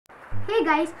Hey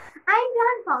guys, I'm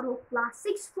Rahaan Farooq, class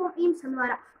 6 from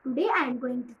AIIMS-HANDWARA. Today I am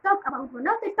going to talk about one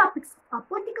of the topics of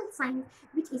political science,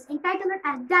 which is entitled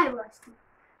as diversity.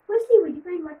 Firstly, we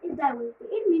define what is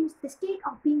diversity. It means the state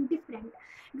of being different.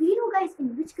 Do you know, guys,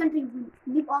 in which country we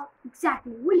live on?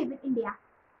 Exactly, we live in India.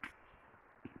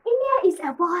 India is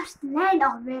a vast land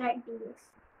of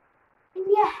varieties.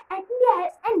 India has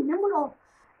a number of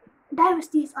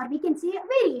diversities, or we can say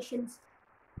variations.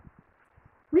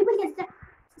 People can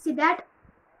say that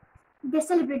they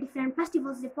celebrate different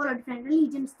festivals, they follow different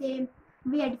religions, they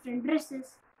wear different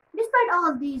dresses. Despite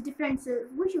all these differences,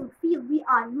 we should feel we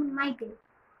are united.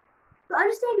 To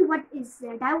understand what is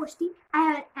diversity, I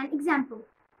have an example.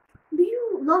 Do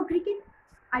you love cricket?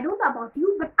 I don't know about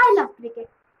you, but I love cricket.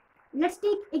 Let's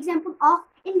take example of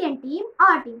Indian team,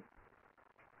 our team.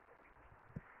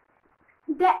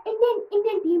 The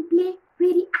Indian team play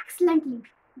very excellently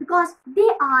because they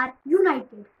are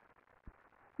united.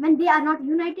 When they are not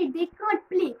united, they can't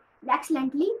play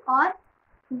excellently or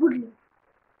goodly.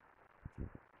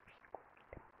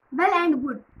 Well and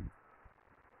good.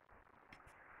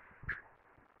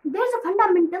 There's a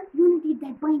fundamental unity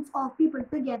that binds all people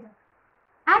together.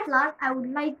 At last, I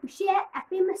would like to share a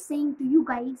famous saying to you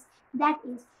guys, that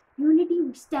is, unity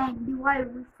we stand,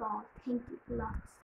 divided we fall. Thank you. Lots.